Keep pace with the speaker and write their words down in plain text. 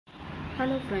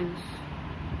Hello friends,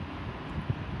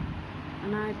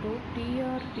 நான் இப்போ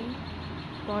TRB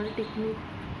Polytechnic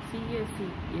CSE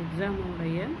exam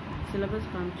உடைய syllabus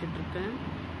காமிச்சிட்ருக்கேன்.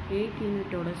 8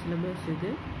 யூனிட்டோட syllabus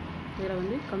இது. இதில்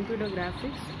வந்து computer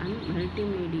graphics and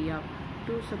multimedia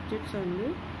 2 subjects வந்து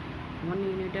 1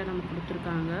 யூனிட்டாக நமக்கு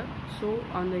கொடுத்துருக்காங்க. ஸோ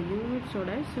அந்த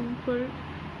யூனிட்ஸோட சிம்பிள்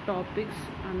டாபிக்ஸ்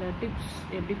அந்த டிப்ஸ்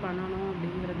எப்படி பண்ணணும்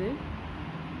அப்படிங்கிறது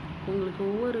உங்களுக்கு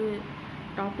ஒவ்வொரு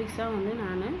டாபிக்ஸாக வந்து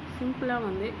நான் சிம்பிளாக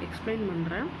வந்து எக்ஸ்பிளைன்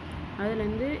பண்ணுறேன்.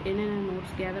 அதுலேருந்து என்னென்ன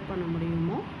நோட்ஸ் கேதர் பண்ண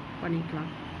முடியுமோ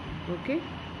பண்ணிக்கலாம். ஓகே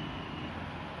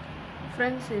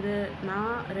ஃப்ரெண்ட்ஸ், இது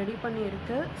நான் ரெடி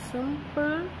பண்ணியிருக்க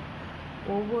சிம்பிள்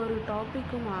ஒவ்வொரு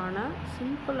டாப்பிக்குமான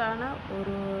சிம்பிளான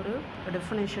ஒரு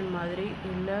டெஃபினேஷன் மாதிரி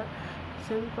இல்லை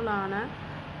சிம்பிளான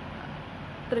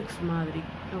ட்ரிக்ஸ் மாதிரி.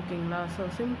 ஓகேங்களா? ஸோ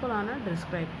சிம்பிளான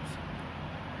டிஸ்கிரைப்ஸ்.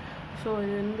 ஸோ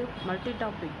இது வந்து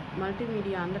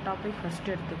மல்டிமீடியா அந்த டாபிக்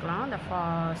ஃபஸ்ட்டு எடுத்துக்கலாம், அந்த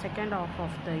second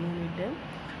of the unit.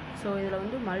 So இதில்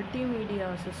வந்து மல்டிமீடியா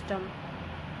சிஸ்டம்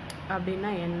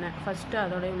அப்படின்னா என்ன, ஃபஸ்ட்டு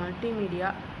அதோடைய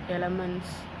மல்டிமீடியா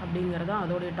எலமெண்ட்ஸ் அப்படிங்கிறது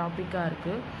அதோடைய டாப்பிக்காக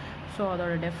இருக்குது. ஸோ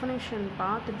அதோட டெஃபினேஷன்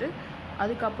பார்த்துட்டு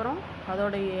அதுக்கப்புறம்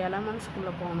அதோடைய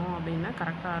எலமெண்ட்ஸ்குள்ளே போனோம் அப்படின்னா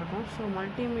கரெக்டாக இருக்கும். ஸோ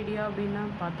மல்டிமீடியா அப்படின்னா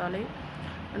பார்த்தாலே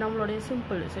நம்மளுடைய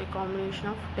simple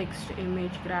combination of text,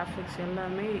 image, graphics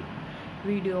எல்லாமே,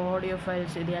 வீடியோ, ஆடியோ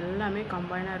ஃபைல்ஸ், இது எல்லாமே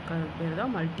கம்பைனாக இருக்கிறது பேர்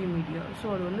தான் மல்டிமீடியா. ஸோ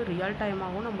அது வந்து ரியல்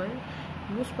டைமாகவும் நம்ம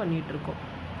யூஸ் பண்ணிகிட்ருக்கோம்.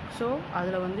 ஸோ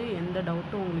அதில் வந்து எந்த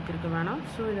டவுட்டும் உங்களுக்கு இருக்க வேணாம்.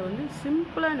 ஸோ இதை வந்து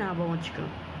சிம்பிளாக ஞாபகம்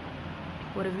வச்சுக்கணும்.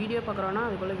 ஒரு வீடியோ பார்க்குறோன்னா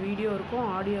அதுக்குள்ளே வீடியோ இருக்கும்,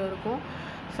 ஆடியோ இருக்கும்,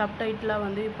 சப்டைட்டிலாக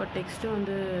வந்து இப்போ டெக்ஸ்ட்டு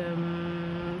வந்து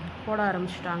போட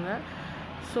ஆரம்பிச்சிட்டாங்க.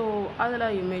 ஸோ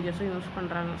அதில் இமேஜஸும் யூஸ்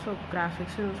பண்ணுறாங்க, ஸோ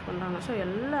கிராஃபிக்ஸும் யூஸ் பண்ணுறாங்க. ஸோ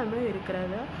எல்லாமே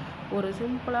இருக்கிறத ஒரு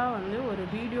சிம்பிளாக வந்து ஒரு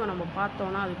வீடியோ நம்ம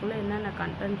பார்த்தோன்னா அதுக்குள்ளே என்னென்ன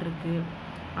கண்டென்ட் இருக்குது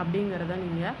அப்படிங்கிறத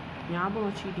நீங்கள் ஞாபகம்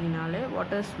வச்சுக்கிட்டிங்கனாலே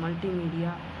வாட் இஸ்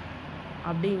மல்டிமீடியா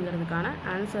அப்படிங்கிறதுக்கான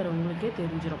ஆன்சர் உங்களுக்கே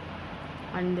தெரிஞ்சிடும்.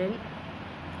 அண்ட் தென்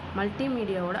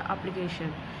மல்டிமீடியாவோட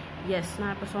அப்ளிகேஷன், எஸ்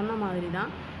நான் இப்போ சொன்ன மாதிரி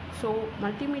தான். ஸோ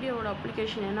மல்டிமீடியாவோட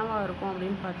அப்ளிகேஷன் என்னவாக இருக்கும்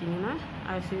அப்படின்னு பார்த்தீங்கன்னா,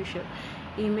 ஆஸ் யூஷுவல்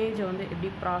இமேஜை வந்து எப்படி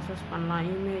ப்ராசஸ் பண்ணலாம்,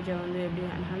 இமேஜை வந்து எப்படி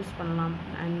என்ஹான்ஸ் பண்ணலாம்,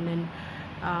 and then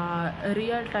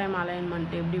real time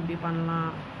alignment எப்படி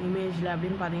பண்ணலாம் இமேஜில்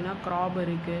அப்படின்னு பார்த்தீங்கன்னா, க்ராப்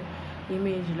இருக்குது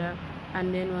இமேஜில்.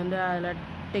 அண்ட் தென் வந்து அதில்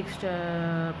டெக்ஸ்ட்டை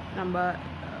நம்ம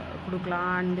கொடுக்கலாம்.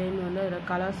 அண்ட் தென் வந்து அதில்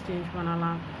கலர்ஸ் சேஞ்ச்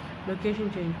பண்ணலாம்,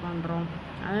 லொக்கேஷன் சேஞ்ச் பண்ணுறோம்,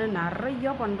 அது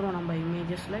நிறையா பண்ணுறோம் நம்ம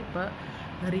இமேஜஸில் இப்போ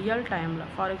ரியல் டைமில்.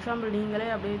 ஃபார் எக்ஸாம்பிள் நீங்களே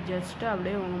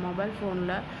அப்படியே உங்கள் மொபைல்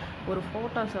ஃபோனில் ஒரு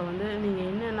ஃபோட்டோஸை வந்து நீங்கள்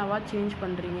என்னென்னவா சேஞ்ச்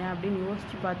பண்ணுறீங்க அப்படின்னு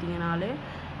யோசித்து பார்த்தீங்கனாலே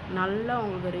நல்லா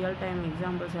உங்களுக்கு ரியல் டைம்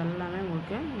எக்ஸாம்பிள்ஸ் எல்லாமே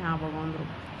உங்களுக்கு ஞாபகம் வந்துடும்.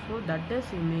 So that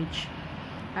is image.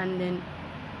 And then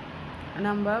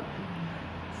நம்ம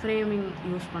ஃப்ரேமிங்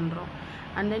யூஸ் பண்ணுறோம்.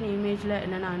 அண்ட் தென் இமேஜில்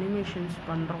என்னென்ன அனிமேஷன்ஸ்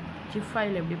பண்ணுறோம், ஜிப்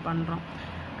ஃபைல் எப்படி பண்ணுறோம்,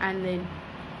 and then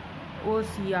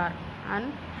OCR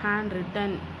and hand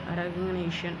return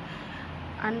recognition,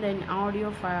 and then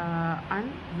audio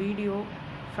and video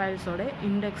ஃபைல்ஸோட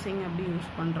indexing எப்படி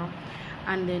யூஸ் பண்ணுறோம்,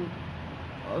 அண்ட் தென்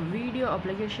வீடியோ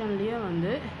அப்ளிகேஷன்லேயே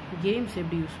வந்து கேம்ஸ்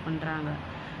எப்படி யூஸ் பண்ணுறாங்க,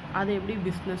 அதை எப்படி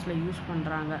பிஸ்னஸில் யூஸ்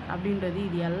பண்ணுறாங்க அப்படின்றது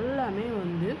இது எல்லாமே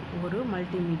வந்து ஒரு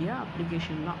மல்டிமீடியா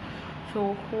அப்ளிகேஷன் தான். ஸோ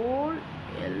ஹோல்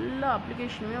எல்லா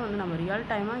அப்ளிகேஷனுமே வந்து நம்ம ரியல்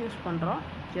டைமாக யூஸ் பண்ணுறோம்.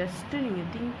 ஜஸ்ட்டு நீங்கள்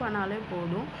திங்க் பண்ணாலே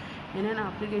போதும் என்னென்ன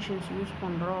அப்ளிகேஷன்ஸ் யூஸ்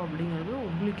பண்ணுறோம் அப்படிங்கிறது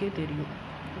உங்களுக்கே தெரியும்.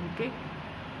 ஓகே,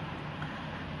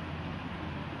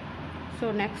 ஸோ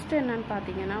நெக்ஸ்ட் என்னன்னு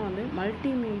பார்த்தீங்கன்னா வந்து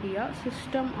மல்டிமீடியா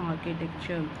சிஸ்டம்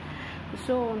ஆர்கிடெக்சர்.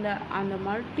 ஸோ அந்த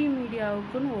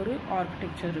மல்டிமீடியாவுக்குன்னு ஒரு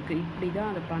ஆர்கிடெக்சர் இருக்குது, இப்படி தான்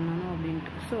அதை பண்ணணும்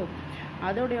அப்படின்ட்டு. ஸோ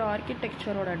அதோடைய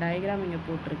ஆர்கிடெக்சரோட டயக்ராம் இங்கே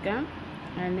போட்டிருக்கேன்.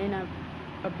 அண்ட் தென்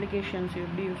அப்ளிகேஷன்ஸ்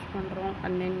எப்படி யூஸ் பண்ணுறோம்,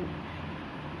 and then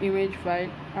image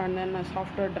file, and then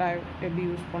software drive எப்படி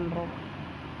யூஸ் பண்ணுறோம்.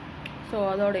 ஸோ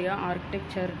அதோடைய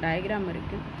ஆர்கிடெக்சர் டயக்ராம்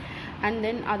இருக்குது. அண்ட்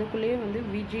தென் அதுக்குள்ளேயே வந்து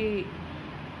VGA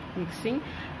மிக்சிங்,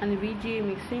 அந்த VGA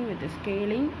மிக்சிங் வித்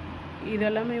ஸ்கேலிங்,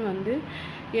 இதெல்லாமே வந்து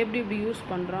எப்படி யூஸ்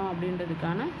பண்ணுறோம்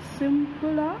அப்படின்றதுக்கான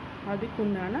சிம்பிளாக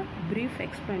அதுக்குண்டான ப்ரீஃப்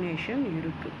எக்ஸ்ப்ளனேஷன்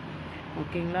இருக்குது.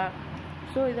 ஓகேங்களா?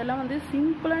 ஸோ இதெல்லாம் வந்து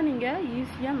சிம்பிளாக நீங்கள்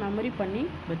ஈஸியாக மெமரி பண்ணி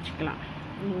வச்சுக்கலாம்.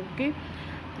 ஓகே,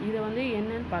 இதை வந்து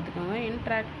என்னன்னு பார்த்துக்கோங்க.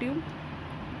 இன்ட்ராக்டிவ்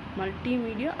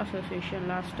மல்டிமீடியா அசோசியேஷன்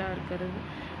லாஸ்ட்டாக இருக்கிறது.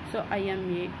 So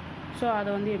IMA. ஸோ அதை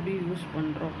வந்து எப்படி யூஸ்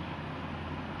பண்ணுறோம்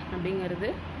அப்படிங்கிறது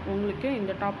உங்களுக்கு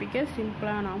இந்த டாப்பிக்கை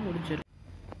சிம்பிளாக நான் முடிச்சிருக்கேன்.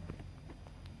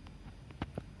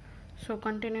 So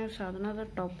continues another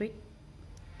topic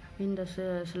in the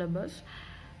syllabus,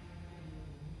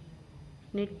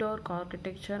 network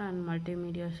architecture and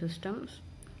multimedia systems.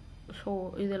 So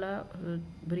இதில்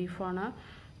பிரீஃபான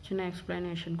சின்ன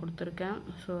எக்ஸ்பிளனேஷன் கொடுத்துருக்கேன்.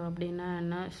 ஸோ அப்படின்னா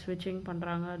என்ன, ஸ்விட்சிங்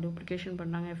பண்ணுறாங்க, டூப்ளிகேஷன்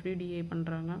பண்ணுறாங்க, FDDA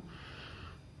பண்ணுறாங்க,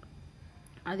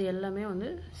 அது எல்லாமே வந்து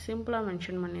சிம்பிளாக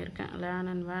மென்ஷன் பண்ணியிருக்கேன். லேர்ன்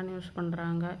அண்ட் வேன் யூஸ்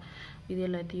பண்ணுறாங்க. இது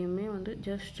எல்லாத்தையுமே வந்து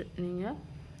ஜஸ்ட் நீங்கள்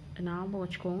ஞாபகம்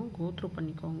வச்சுக்கோங்க, கோத்ரூ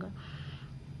பண்ணிக்கோங்க.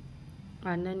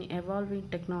 And then evolving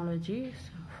technologies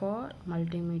for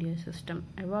multimedia system.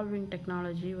 Evolving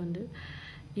technology வந்து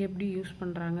எப்படி யூஸ்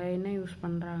பண்ணுறாங்க, என்ன யூஸ்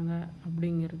பண்ணுறாங்க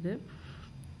அப்படிங்கிறது.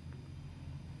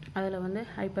 அதில் வந்து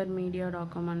ஹைப்பர் மீடியா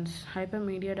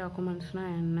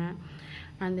டாக்குமெண்ட்ஸ்னால் என்ன,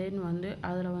 அண்ட் தென் வந்து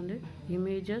அதில் வந்து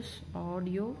images,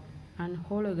 audio and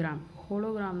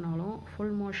ஹோலோகிராம்னாலும்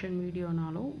full motion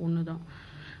வீடியோனாலும் ஒன்று தான்.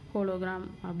 ஹோலோகிராம்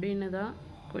அப்படின்னு தான்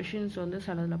கொஷின்ஸ் வந்து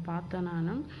சிலதில் பார்த்தேன்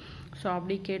நான். ஸோ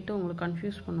அப்படி கேட்டு உங்களுக்கு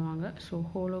கன்ஃபியூஸ் பண்ணுவாங்க. So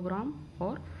hologram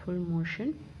R full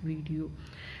motion video.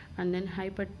 And then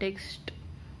hyper text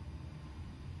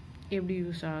எப்படி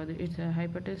யூஸ் ஆகுது. It's a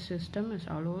hypertext system which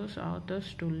allows authors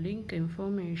to link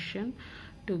information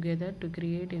together to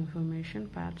create information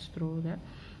paths through the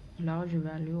large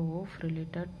value of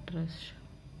related text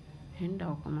in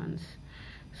documents.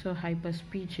 So hyper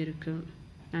speech இருக்கு.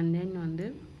 And then வந்து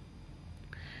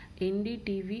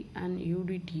NDTV and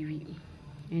UDTV.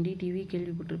 NDTV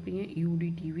கேள்விப்பட்டிருப்பீங்க,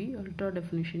 UDTV ultra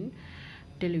definition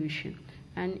television,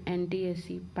 and NTSC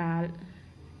PAL.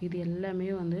 இது எல்லாமே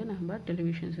வந்து நம்ம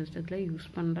television சிஸ்டத்தில் use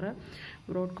பண்ணுற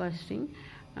broadcasting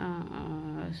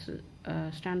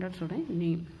ஸ்டாண்டர்ட்ஸோட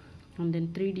name. And then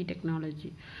 3D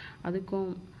technology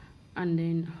அதுக்கும், அண்ட்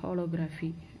தென்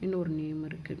ஹாலோகிராஃபி இன்னொரு நேம்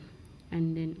இருக்குது.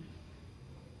 அண்ட் தென்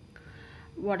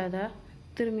வாட் ஆர் த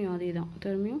திரும்பியும் அதே தான்,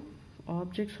 திரும்பியும்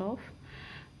ஆப்ஜெக்ட்ஸ் ஆஃப்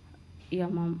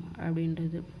எம்எம்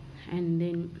அப்படின்றது. And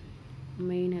then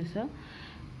main is a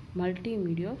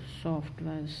multimedia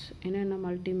softwares. என்னென்ன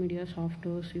மல்டிமீடியா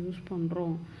சாஃப்ட்வேர்ஸ் யூஸ்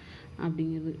பண்ணுறோம்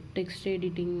அப்படிங்கிறது. டெக்ஸ்ட்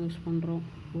எடிட்டிங் யூஸ் பண்ணுறோம்,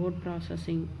 word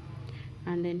processing,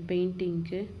 and then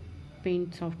பெயிண்டிங்க்கு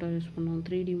paint software use பண்ணுவோம்,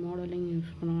 3D மாடலிங்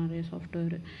யூஸ் பண்ணுவோம் நிறைய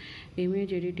software,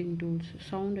 image editing tools,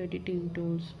 sound editing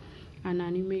tools, and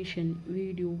animation,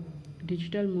 video,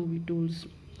 digital movie tools.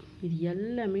 இது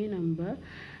எல்லாமே நம்ம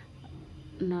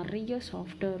நிறைய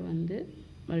சாஃப்ட்வேர் வந்து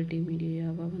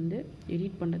மல்டிமீடியாவை வந்து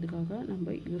எடிட் பண்ணுறதுக்காக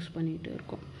நம்ம யூஸ் பண்ணிகிட்டு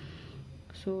இருக்கோம்.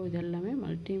 ஸோ இதெல்லாமே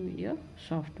multimedia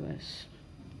softwares.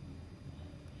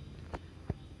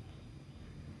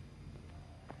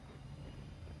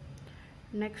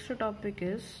 Next topic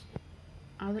is,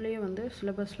 அதுலேயே வந்து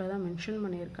சிலபஸில் தான் மென்ஷன்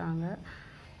பண்ணியிருக்காங்க,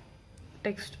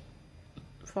 டெக்ஸ்ட்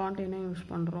ஃபாண்ட் என்ன யூஸ்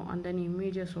பண்ணுறோம், அண்ட் தென்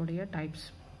இமேஜஸோடைய டைப்ஸ்.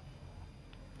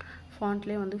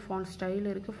 ஃபாண்ட்லேயே வந்து ஃபாண்ட் ஸ்டைல்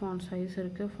இருக்குது, ஃபாண்ட் சைஸ்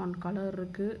இருக்குது, ஃபாண்ட் கலர்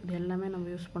இருக்குது. இது எல்லாமே நம்ம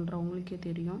யூஸ் பண்ணுறோம், உங்களுக்கே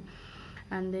தெரியும்.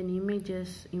 அண்ட் தென்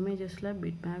இமேஜஸில்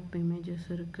பிட்மேப் இமேஜஸ்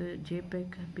இருக்குது,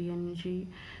 JPEG, PNG,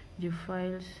 zip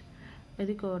files.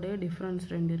 இதுக்கோடைய difference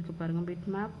ரெண்டு இருக்குது பாருங்கள்.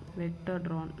 பிட்மேப் வெக்டர்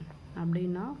ட்ரான்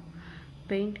அப்படின்னா,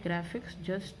 paint graphics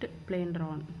just plain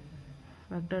Tran,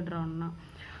 vector ட்ரான்னா.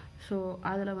 So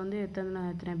அதில் வந்து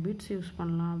எத்தனை பிட்ஸ் யூஸ்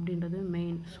பண்ணலாம் அப்படின்றது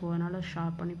மெயின். ஸோ அதனால்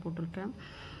ஷார்ப் பண்ணி போட்டிருக்கேன்.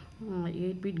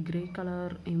 8 கிரே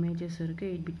கலர் இமேஜஸ்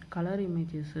இருக்குது, 8 கலர்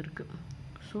இமேஜஸ் இருக்குது.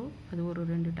 ஸோ அது ஒரு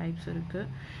 2 டைப்ஸ் இருக்குது.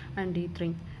 அண்ட்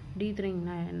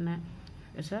டீத்ரிங்னா என்ன?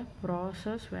 It's a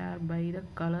process where by the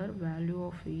colour value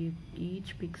of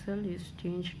each pixel is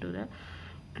change to the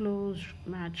close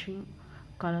matching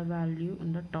colour value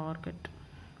in the target.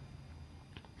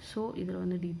 So இதில்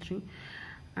வந்து டீத்ரிங்.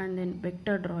 And then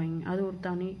vector drawing, அது ஒரு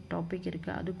தனி டாபிக்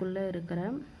இருக்குது. அதுக்குள்ளே இருக்கிற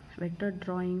வெக்டர்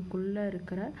ட்ராயிங்குள்ளே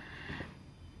இருக்கிற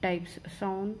டைப்ஸ்,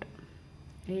 சவுண்ட்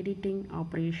எடிட்டிங்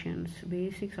ஆப்ரேஷன்ஸ்,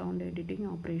 பேசிக் sound editing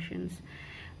operations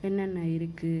என்னென்ன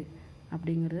இருக்குது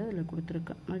அப்படிங்கிறது அதில்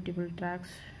கொடுத்துருக்கேன். மல்டிபிள்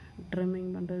ட்ராக்ஸ்,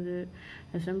 ட்ரிம்மிங் பண்ணுறது,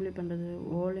 அசம்பிளி பண்ணுறது,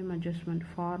 volume adjustment,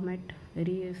 format,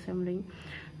 ரீஅசம்பிளிங்,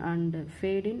 and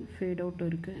fat in fat out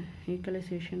இருக்குது,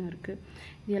 ஈக்குவலைசேஷன் இருக்குது.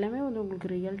 இது எல்லாமே வந்து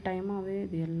உங்களுக்கு ரியல் டைமாகவே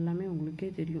இது எல்லாமே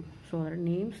உங்களுக்கே தெரியும். ஸோ அதில்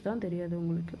நேம்ஸ் தான் தெரியாது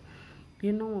உங்களுக்கு,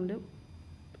 இன்னும் வந்து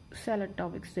சில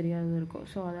டாபிக்ஸ் தெரியாதது இருக்கும்.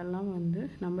 ஸோ அதெல்லாம் வந்து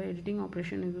நம்ம எடிட்டிங்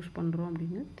ஆப்ரேஷன் யூஸ் பண்ணுறோம்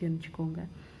அப்படின்னு தெரிஞ்சுக்கோங்க.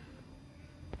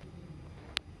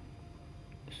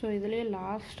 ஸோ இதுலேயே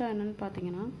லாஸ்ட்டாக என்னென்னு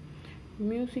பார்த்தீங்கன்னா,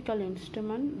 மியூசிக்கல்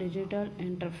இன்ஸ்ட்ருமெண்ட் டிஜிட்டல்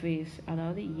இன்டர்ஃபேஸ்,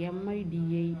 அதாவது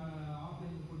MIDI.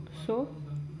 ஸோ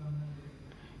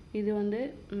இது வந்து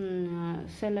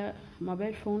சில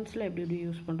மொபைல் ஃபோன்ஸில் எப்படி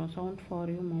யூஸ் பண்ணுறோம், sound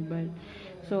for you mobile.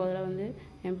 So அதில் வந்து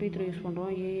MP3 யூஸ்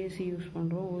பண்ணுறோம், AAC யூஸ்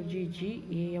பண்ணுறோம், OGG,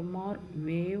 AMR,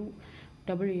 wave,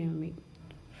 WME.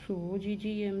 So OGG,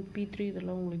 MP3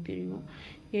 இதெல்லாம் உங்களுக்கு தெரியும்.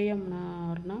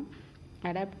 AMRனா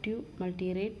adaptive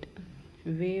மல்டிரேட்,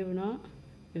 வேவ்னா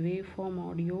wave form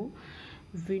audio,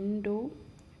 window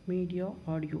media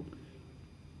audio.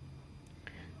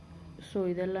 So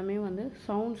இதெல்லாமே வந்து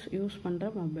சவுண்ட்ஸ் யூஸ் பண்ணுற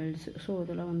மொபைல்ஸ். ஸோ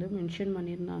இதில் வந்து மென்ஷன்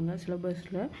பண்ணியிருந்தாங்க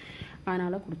சிலபஸில்,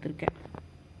 அதனால் கொடுத்துருக்கேன்.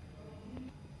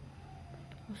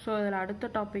 ஸோ இதில்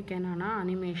அடுத்த டாபிக் என்னென்னா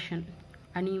animation.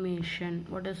 Animation.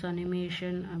 What is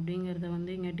animation அப்படிங்கிறத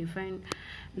வந்து இங்கே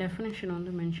டெஃபினேஷன்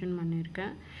வந்து மென்ஷன்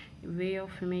பண்ணியிருக்கேன். Way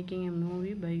of making a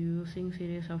movie by using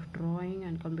serious of drawing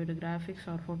and computer graphics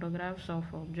or photographs of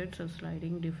objects or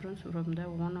sliding difference from the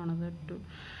one another to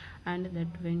and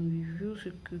that when we use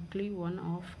it quickly one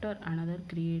after another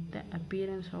create the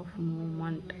appearance of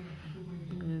movement.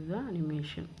 இதுதான்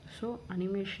animation. So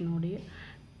அனிமேஷனுடைய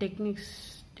techniques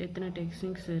எத்தனை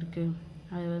techniques இருக்குது,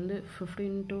 அது வந்து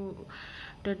 15 to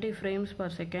 20 frames per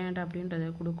second அப்படின்றத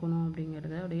கொடுக்கணும்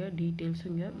அப்படிங்கிறதோடைய details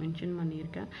இங்கே mention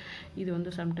பண்ணியிருக்கேன். இது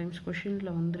வந்து சம்டைம்ஸ்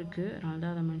கொஷினில் வந்திருக்கு, அதனால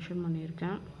தான் அதை மென்ஷன்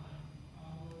பண்ணியிருக்கேன்.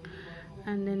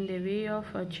 And then the way of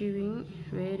achieving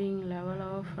varying level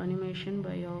of animation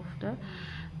by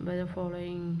the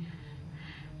following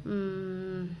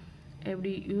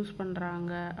எப்படி யூஸ்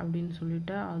பண்ணுறாங்க அப்படின்னு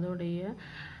சொல்லிட்டு அதோடைய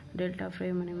delta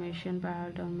frame animation,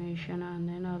 farad animation, and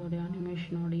then அதோடைய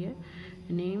அனிமேஷனுடைய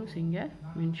நேம்ஸ் இங்கே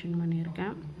மென்ஷன்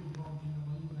பண்ணியிருக்கேன்.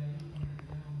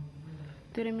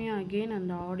 திரும்பியும் அகெயின்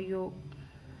அந்த ஆடியோ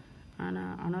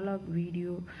அனலாக்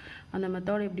வீடியோ அந்த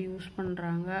மெத்தட் எப்படி யூஸ்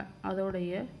பண்ணுறாங்க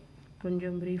அதோடைய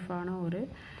கொஞ்சம் ப்ரீஃபான ஒரு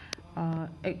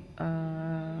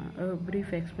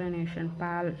ப்ரீஃப் எக்ஸ்ப்ளனேஷன்.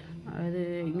 பால் அது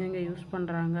எங்கெங்கே யூஸ்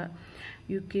பண்ணுறாங்க,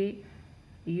 UK,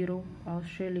 Europe,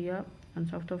 Australia and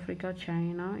south Africa,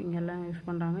 China இங்கெல்லாம் யூஸ்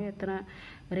பண்ணுறாங்க. எத்தனை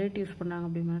ரேட் யூஸ் பண்ணுறாங்க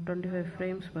அப்படின்னா 25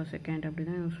 frames per second அப்படி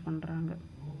தான் யூஸ் பண்ணுறாங்க.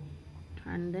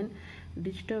 அண்ட் தென்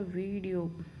டிஜிட்டல் வீடியோ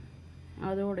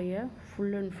அதோடைய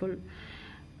full and full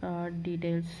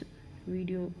details.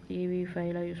 Video AV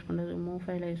ஃபைலாக use பண்ணுறது, மூ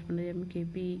ஃபைலாக யூஸ் பண்ணுறது,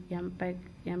 MKB, MPEG,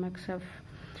 எம்எக்ஸ்எஃப்,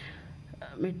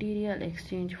 material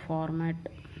exchange format,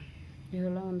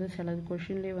 இதெல்லாம் வந்து சிலது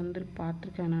கொஷின்லேயே வந்து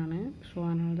பார்த்துருக்கேன் நான். ஸோ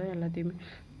அதனால தான் எல்லாத்தையுமே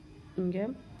இங்கே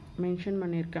மென்ஷன்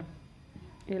பண்ணியிருக்கேன்.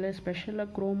 இதில்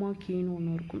ஸ்பெஷலாக குரோமா கீன்னு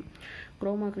ஒன்று இருக்கும்.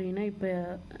 குரோமா கீனா இப்போ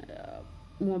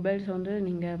மொபைல்ஸ் வந்து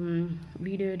நீங்கள்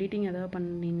வீடியோ எடிட்டிங் எதாவது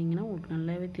பண்ணியிருந்தீங்கன்னா உங்களுக்கு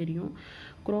நல்லாவே தெரியும்.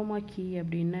 குரோமா கீ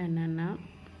அப்படின்னா என்னென்னா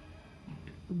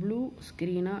ப்ளூ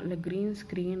ஸ்க்ரீனா இல்லை க்ரீன்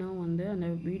ஸ்க்ரீனோ வந்து அந்த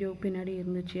வீடியோ பின்னாடி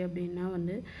இருந்துச்சு அப்படின்னா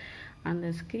வந்து அந்த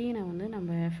ஸ்க்ரீனை வந்து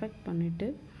நம்ம எஃபெக்ட் பண்ணிவிட்டு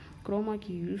குரோமா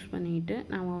கீ யூஸ் பண்ணிக்கிட்டு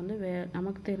நம்ம வந்து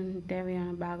நமக்கு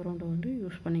தேவையான பேக்ரவுண்டை வந்து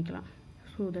யூஸ் பண்ணிக்கலாம்.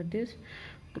 So that is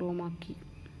chroma key.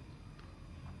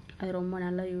 அது ரொம்ப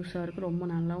நல்லா யூஸாக இருக்குது, ரொம்ப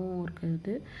நல்லாவும்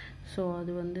இருக்குது. ஸோ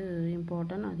அது வந்து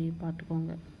இம்பார்ட்டன்ட், அதையும்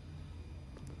பார்த்துக்கோங்க.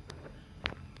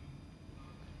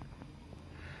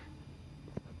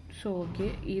 ஸோ ஓகே,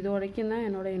 இது வரைக்கும் தான்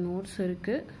என்னோடய நோட்ஸ்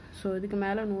இருக்குது. ஸோ இதுக்கு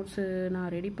மேலே நோட்ஸு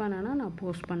நான் ரெடி பண்ணேன்னா நான்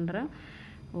போஸ்ட் பண்ணுறேன்.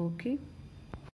 ஓகே.